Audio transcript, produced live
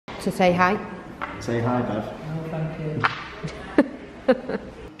to say hi. Say hi, Bev. Oh, thank you.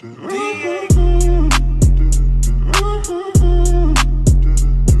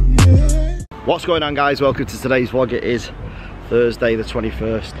 What's going on, guys? Welcome to today's vlog. It is Thursday the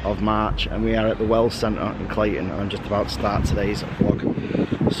 21st of March and we are at the Wells Centre in Clayton. I'm just about to start today's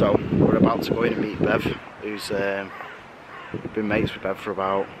vlog. So we're about to go in and meet Bev, who's been mates with Bev for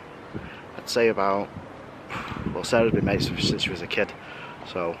about, I'd say about, well, Sarah's been mates since she was a kid,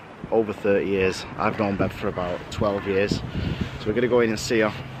 so over 30 years. I've known Bev for about 12 years. So we're going to go in and see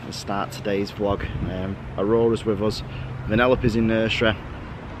her and start today's vlog. Aurora's with us, Vanellope's in nursery,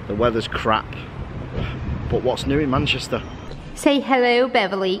 the weather's crap, but what's new in Manchester? Say hello,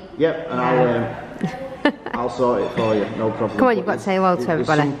 Beverly. Yep, and I'll sort it for you, no problem. Come on, you've got to say hello to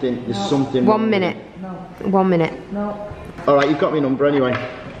everybody. There's something 1 minute. No. 1 minute. No. Alright, you've got my number anyway.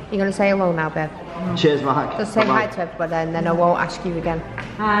 You're going to say hello now, Bev. Cheers, Mark. Just say hi to everybody and then I won't ask you again.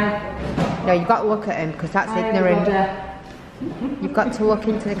 Hi. No, you've got to look at him because that's ignorant. You've got to look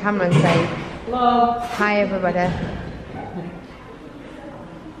into the camera and say Hello. hi, everybody.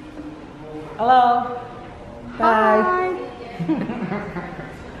 Hello. Bye.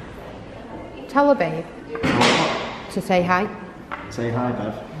 Tell her, babe, to say hi. Say hi,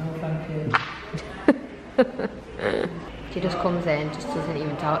 Bev. Oh, thank you. She just comes in, just doesn't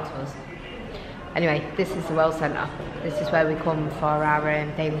even talk to us. Anyway, this is the Wells Centre. This is where we come for our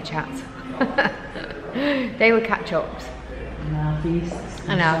daily chats. Daily catch-ups. And our feasts.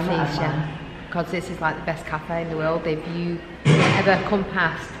 And our feasts, yeah. Because this is like the best cafe in the world. If you ever come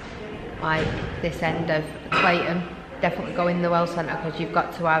past like this end of Clayton, definitely go in the Wells Centre because you've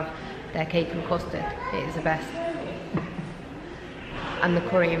got to have their cake and custard. It is the best. And the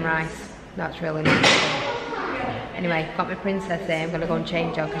curry and rice. That's really nice. Anyway, got my princess here. I'm going to go and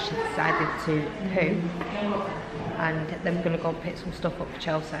change her because she decided to poo. And then we're going to go and pick some stuff up for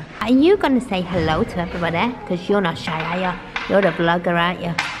Chelsea. Are you going to say hello to everybody? Because you're not shy, are you? You're the vlogger, aren't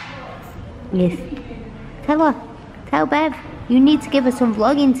you? Yes. Tell her. Tell Bev. You need to give her some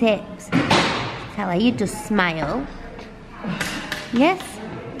vlogging tips. Tell her you just smile. Yes?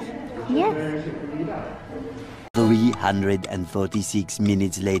 Yes? 346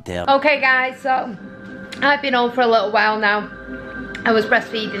 minutes later. Okay guys, so I've been home for a little while now. I was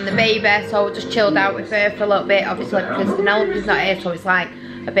breastfeeding the baby, so I just chilled out with her for a little bit, obviously because Vanellope's not here, so it's like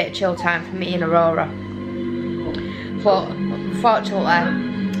a bit of chill time for me and Aurora. But unfortunately,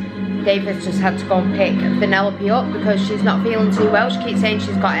 David's just had to go and pick Vanellope up because she's not feeling too well. She keeps saying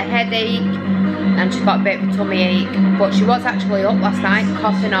she's got a headache and she's got a bit of a tummy ache, but she was actually up last night,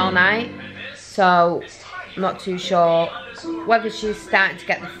 coughing all night, so I'm not too sure whether she's starting to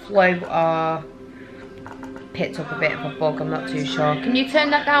get the flu or picked up a bit of a bug. I'm not too sure. Can you turn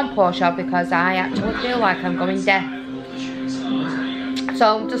that down, Portia, because I actually feel like I'm going deaf.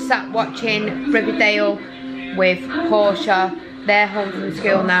 So I'm just sat watching Riverdale with Portia. They're home from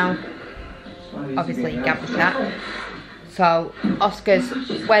school now. Obviously you can't be that. So Oscar's,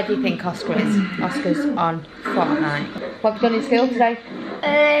 where do you think Oscar is? Oscar's on Fortnite. What have you done in school today?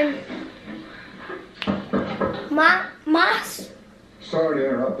 Maths. Sorry to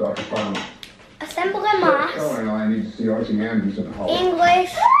interrupt, Dr. Farmer. Assembly maths. I need to see Archie Andrews in the hall.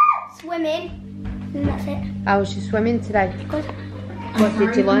 English. Swimming. And that's it. How was you swimming today? Good. What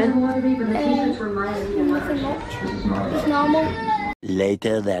did you learn? Nothing much. It's normal.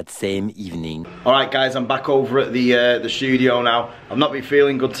 Later that same evening. Alright guys, I'm back over at the studio now. I've not been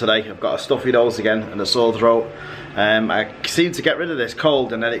feeling good today. I've got a stuffy nose again and a sore throat. I seem to get rid of this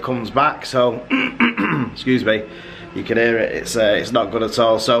cold and then it comes back, so excuse me, you can hear it, it's not good at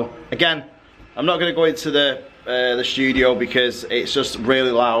all. So again, I'm not going to go into the studio because it's just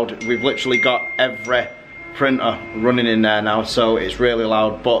really loud. We've literally got every printer running in there now, so it's really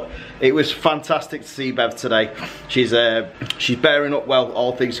loud. But it was fantastic to see Bev today. She's bearing up well,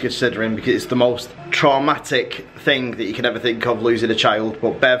 all things considering, because it's the most traumatic thing that you can ever think of, losing a child.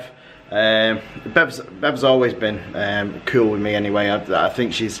 But Bev's always been cool with me anyway. I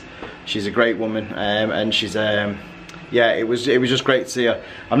think she's a great woman, and she's yeah, it was just great to see her.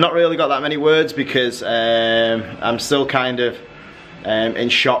 I've not really got that many words because I'm still kind of in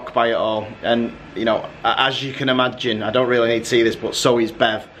shock by it all, and you know, as you can imagine, I don't really need to see this, but so is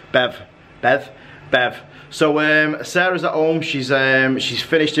Bev. So Sarah's at home. She's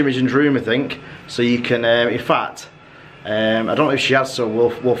finished Imogen's room, I think. So you can, in fact, I don't know if she has, so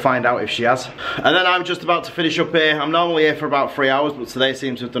we'll find out if she has. And then I'm just about to finish up here. I'm normally here for about 3 hours, but today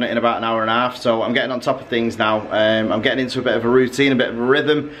seems to have done it in about an hour and a half. So I'm getting on top of things now. I'm getting into a bit of a routine, a bit of a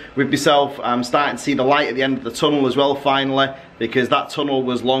rhythm with myself. I'm starting to see the light at the end of the tunnel as well, finally. because that tunnel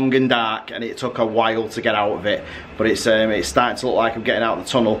was long and dark and it took a while to get out of it, but it's starting to look like I'm getting out of the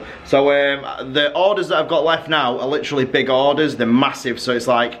tunnel. So the orders that I've got left now are literally big orders. They're massive, so it's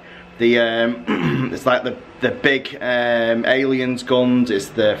like the it's like the big aliens guns, it's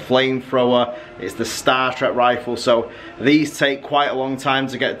the flamethrower, it's the Star Trek rifle. So these take quite a long time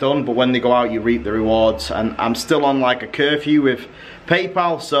to get done, but when they go out you reap the rewards. And I'm still on like a curfew with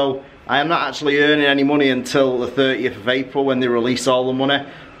PayPal, so I am not actually earning any money until the 30th of April when they release all the money.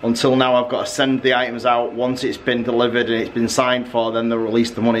 Until now I've got to send the items out. Once it's been delivered and it's been signed for, then they'll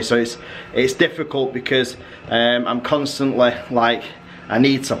release the money. So it's difficult because I'm constantly like, I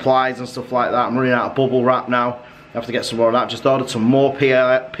need supplies and stuff like that. I'm running out of bubble wrap now. I have to get some more of that. Just ordered some more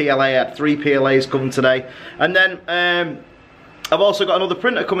PLA. I had 3 PLAs coming today. And then I've also got another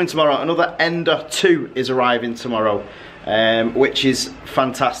printer coming tomorrow. Another Ender 2 is arriving tomorrow, which is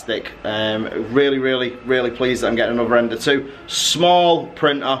fantastic. Really pleased that I'm getting another Ender 2. Small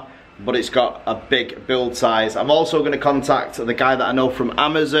printer, but it's got a big build size. I'm also going to contact the guy that I know from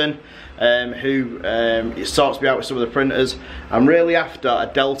Amazon, who sorts me out with some of the printers. I'm really after a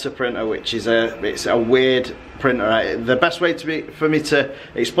Delta printer, which is it's a weird printer. The best way for me to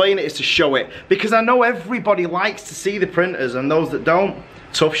explain it is to show it, because I know everybody likes to see the printers, and those that don't,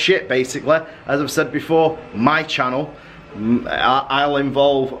 tough shit basically. As I've said before, my channel, I'll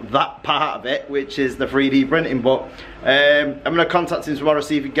involve that part of it, which is the 3D printing. But I'm going to contact him tomorrow,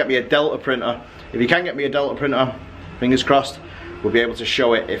 see if he can get me a Delta printer. If he can get me a Delta printer, fingers crossed, we'll be able to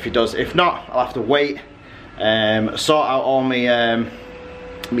show it if he does. If not, I'll have to wait, sort out all my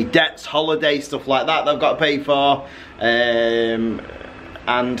my debts, holiday, stuff like that I've got to pay for, and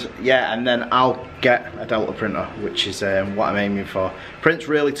yeah, and then I'll get a Delta printer, which is what I'm aiming for. Prints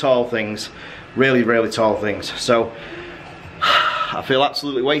really tall things, really tall things. So I feel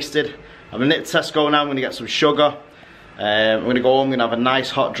absolutely wasted. I'm gonna nip to Tesco now. I'm gonna get some sugar. I'm gonna go home, I'm gonna have a nice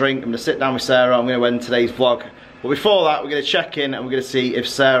hot drink. I'm gonna sit down with Sarah. I'm gonna end today's vlog. But before that, we're gonna check in and we're gonna see if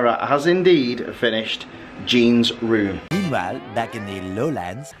Sarah has indeed finished Jean's room. Meanwhile, back in the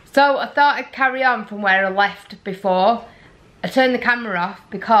lowlands. So I thought I'd carry on from where I left before. I turned the camera off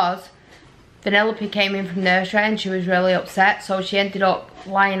because Vanellope came in from nursery and she was really upset. So she ended up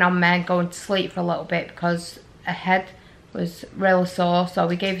lying on me and going to sleep for a little bit because her head was really sore. So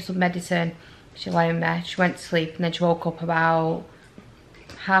we gave her some medicine. She lay in there, she went to sleep, and then she woke up about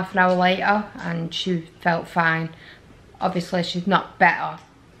half an hour later and she felt fine. Obviously she's not better,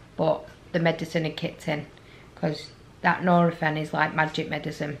 but the medicine had kicked in, because that Nurofen is like magic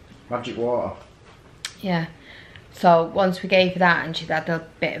medicine. Magic water. Yeah. So once we gave her that and she'd had a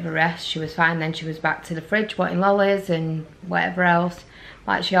bit of a rest, she was fine. Then she was back to the fridge wanting lollies and whatever else,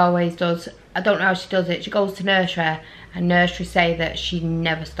 like she always does. I don't know how she does it. She goes to nursery and nursery say that she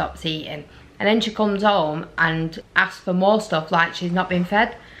never stops eating. And then she comes home and asks for more stuff, like she's not been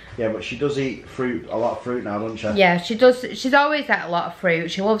fed. Yeah, but she does eat fruit, a lot of fruit now, doesn't she? Yeah, she does. She's always had a lot of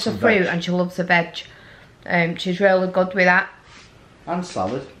fruit. She loves the fruit and she loves the veg. She's really good with that. And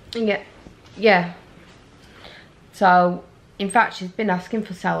salad. Yeah, yeah. So, in fact, she's been asking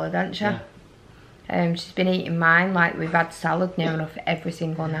for salad, hasn't she? Yeah. She's been eating mine, like we've had salad near enough every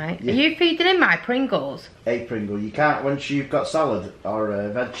single night. Yeah. Are you feeding in my Pringles? A Pringle. You can't, once you've got salad or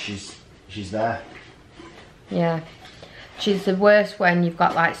veg, she's there. Yeah. She's the worst when you've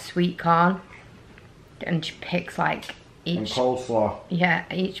got like sweet corn and she picks like each... And coleslaw. Yeah,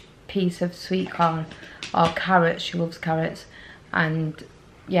 each piece of sweet corn. Or carrots, she loves carrots. And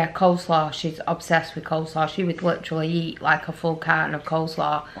yeah, coleslaw, she's obsessed with coleslaw. She would literally eat like a full carton of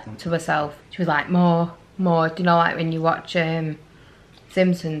coleslaw to herself. She was like, more. Do you know, like when you watch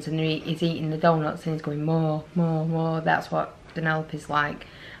Simpsons and he's eating the donuts and he's going more. That's what Vanellope's like.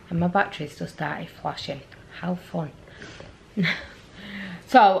 And my batteries just started flashing. How fun.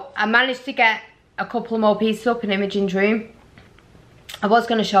 So I managed to get a couple more pieces up in Imogen's room. I was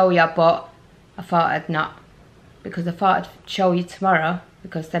going to show you, but I thought I'd not, because I thought I'd show you tomorrow,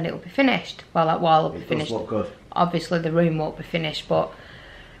 because then it'll be finished. Well, that wall will be finished. It does look good. Obviously the room won't be finished, but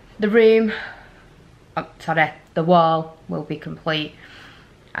the room, the wall will be complete.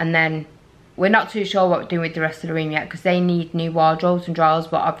 And then we're not too sure what we're doing with the rest of the room yet, because they need new wardrobes and drawers,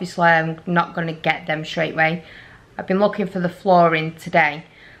 but obviously I'm not going to get them straight away. I've been looking for the flooring today,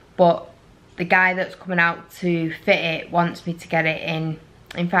 but the guy that's coming out to fit it wants me to get it in.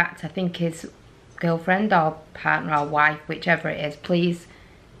 In fact, I think his girlfriend or partner or wife, whichever it is, please,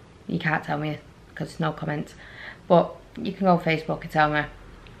 you can't tell me because there's no comments, but you can go on Facebook and tell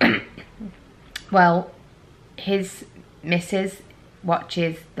me. Well, his missus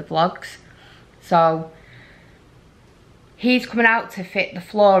watches the vlogs, so he's coming out to fit the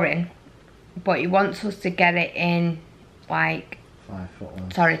flooring, but he wants us to get it in like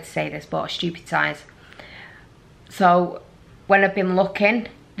 5'1". Sorry to say this, but a stupid size. So when I've been looking,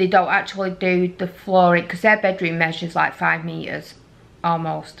 they don't actually do the flooring, because their bedroom measures like 5 meters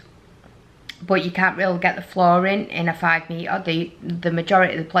almost. But you can't really get the flooring in a 5 meter. The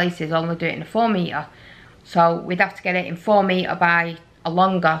majority of the places only do it in a 4 meter. So we'd have to get it in 4 meter by a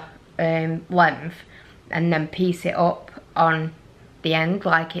longer length, and then piece it up on the end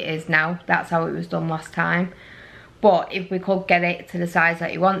like it is now. That's how it was done last time. But if we could get it to the size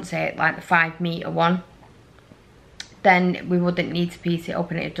that he wants it, like the 5 meter one, then we wouldn't need to piece it up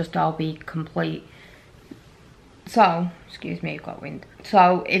and it'd just all be complete. So, excuse me, I've got wind.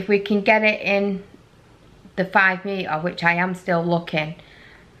 So if we can get it in the 5 meter, which I am still looking,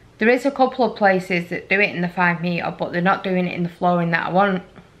 there is a couple of places that do it in the 5 meter, but they're not doing it in the flooring that I want.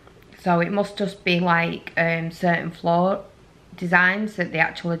 So it must just be like certain floor designs that they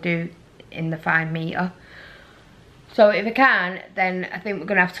actually do in the 5 meter. So if I can, then I think we're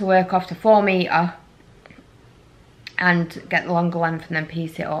going to have to work off the 4 meter and get the longer length and then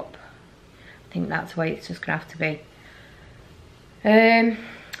piece it up. I think that's the way it's just going to have to be.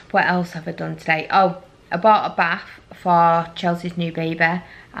 What else have I done today? Oh, I bought a bath for Chelsea's new baby,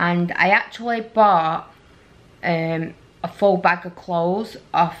 and I actually bought a full bag of clothes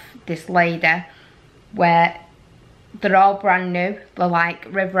off this lady, where they're all brand new. They're like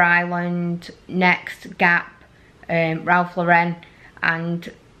River Island, Next, Gap, Ralph Lauren,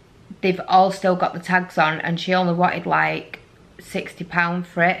 and they've all still got the tags on, and she only wanted like £60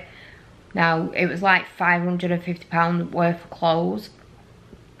 for it. Now it was like £550 worth of clothes,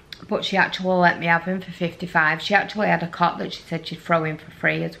 but she actually let me have them for 55. She actually had a cot that she said she'd throw in for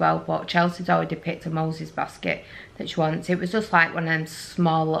free as well, but Chelsea's already picked a Moses basket that she wants. It was just like one of them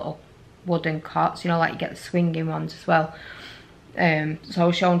small little wooden cots, you know, like you get the swinging ones as well. So I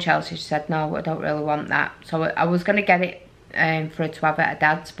was showing Chelsea, she said no, I don't really want that. So I was going to get it for her to have at her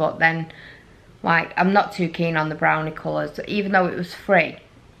dad's, but then like I'm not too keen on the brownie colours, even though it was free.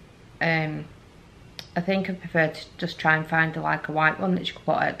 I think I prefer to just try and find like a white one that she could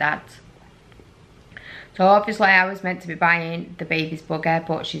put at dad's. So obviously I was meant to be buying the baby's bugger,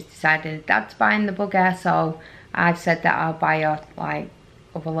 but she's decided dad's buying the bugger, so I've said that I'll buy her like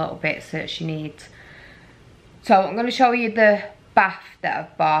other little bits that she needs. So I'm going to show you the bath that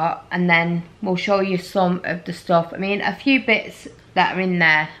I've bought, and then we'll show you some of the stuff. I mean, a few bits that are in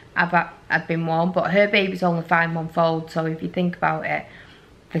there have been worn, but her baby's only 5 months old, so if you think about it,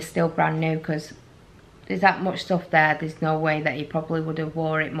 they're still brand new, because there's that much stuff there. There's no way that he probably would have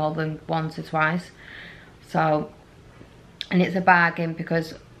wore it more than once or twice. So, and it's a bargain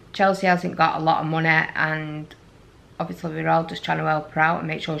because Chelsea hasn't got a lot of money, and obviously we're all just trying to help her out and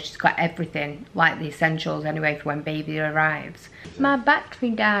make sure she's got everything, like the essentials anyway, for when baby arrives. My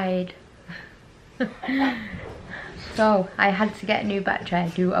battery died. So I had to get a new battery. I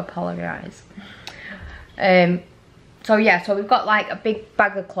do apologise. So yeah, so we've got like a big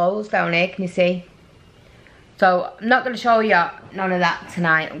bag of clothes down here, can you see? So I'm not going to show you none of that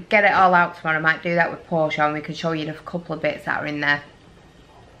tonight. I'll get it all out tomorrow. I might do that with Portia, and we can show you the couple of bits that are in there.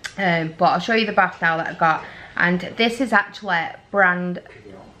 But I'll show you the bath now that I've got. And this is actually brand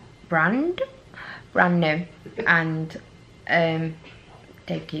new. And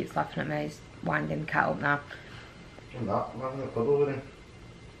Dave keeps laughing at me. He's winding the cat up now. I'm having a cuddle with him.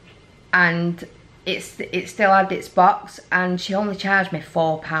 And it still had its box, and she only charged me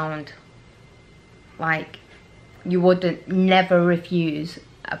 £4. Like, you wouldn't never refuse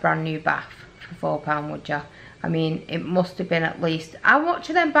a brand new bath for £4, would you? I mean, it must have been at least, how much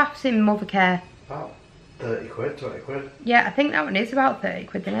are them baths in Mothercare? About 30 quid, 20 quid. Yeah, I think that one is about 30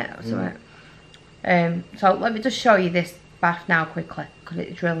 quid, isn't it, or something. So let me just show you this bath now quickly, because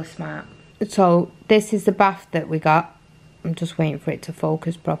it's really smart. So this is the bath that we got. I'm just waiting for it to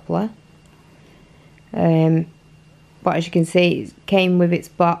focus properly. But as you can see, it came with its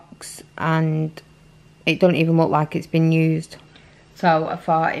box, and it doesn't even look like it's been used. So I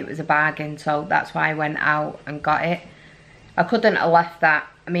thought it was a bargain, so that's why I went out and got it. I couldn't have left that.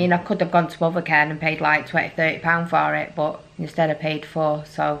 I mean, I could have gone to Mothercare and paid like £20–30 for it, but instead I paid £4.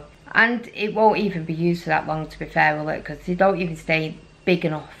 So, and it won't even be used for that long, to be fair, will it? Because they don't even stay big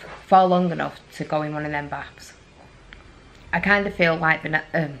enough for long enough to go in one of them baths. I kind of feel like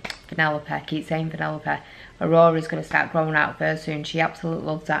Vanellope, I keep saying Vanellope. Aurora's going to start growing out of her soon. She absolutely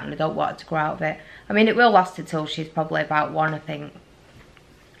loves that, and I don't want her to grow out of it. I mean, it will last until she's probably about 1, I think.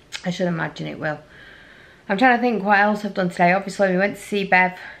 I should imagine it will. I'm trying to think what else I've done today. Obviously, we went to see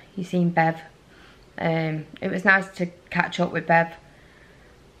Bev. You've seen Bev. It was nice to catch up with Bev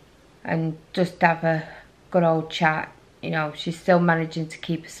and just have a good old chat. You know, she's still managing to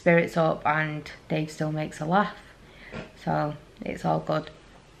keep her spirits up, and Dave still makes her laugh. So, it's all good.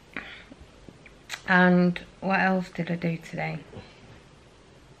 And what else did I do today?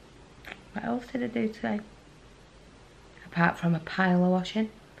 What else did I do today? Apart from a pile of washing.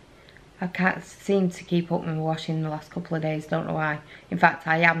 I can't seem to keep up with my washing the last couple of days, don't know why. In fact,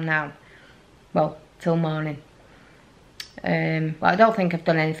 I am now. Well, till morning. But I don't think I've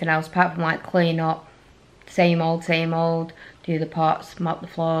done anything else apart from like clean up. Same old, do the pots, mop the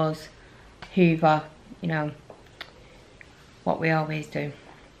floors, hoover, you know, what we always do.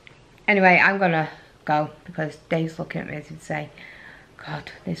 Anyway, I'm gonna go because Dave's looking at me as he'd say,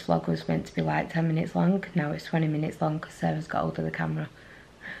 God, this vlog was meant to be like 10 minutes long, now it's 20 minutes long because Sarah's got hold of the camera.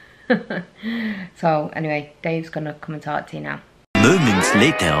 So anyway, Dave's gonna come and talk to you now. Moments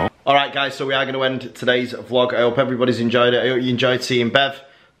later. Alright guys, so we are going to end today's vlog. I hope everybody's enjoyed it. I hope you enjoyed seeing Bev.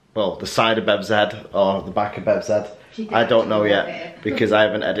 Well, the side of Bev's head, or the back of Bev's head. I don't know yet, because I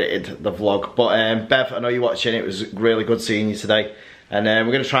haven't edited the vlog. But Bev, I know you're watching. It was really good seeing you today. And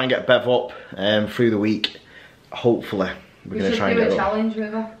we're going to try and get Bev up through the week. Hopefully. We're going to try and get do a up. challenge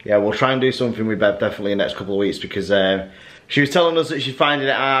with her. Yeah, we'll try and do something with Bev definitely in the next couple of weeks, because she was telling us that she's finding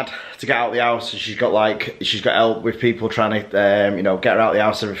it hard to get out of the house. She's got help with people trying to, you know, get her out of the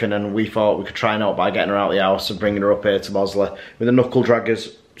house and everything. And we thought we could try and help by getting her out of the house and bringing her up here to MOSSLEY with the knuckle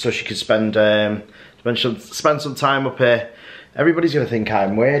draggers, so she could spend some time up here. Everybody's gonna think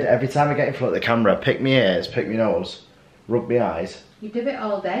I'm weird. Every time I get in front of the camera, pick me ears, pick me nose, rub my eyes. You do it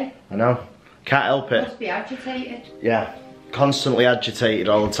all day. I know. Can't help it. You must be agitated. Yeah. Constantly agitated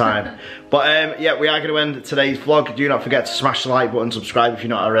all the time. But yeah, we are going to end today's vlog. Do not forget to smash the like button, subscribe if you're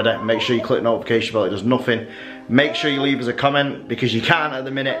not already. Make sure you click the notification bell, it does nothing. Make sure you leave us a comment, because you can at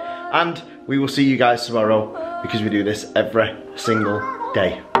the minute. And we will see you guys tomorrow, because we do this every single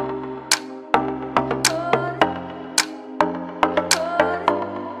day.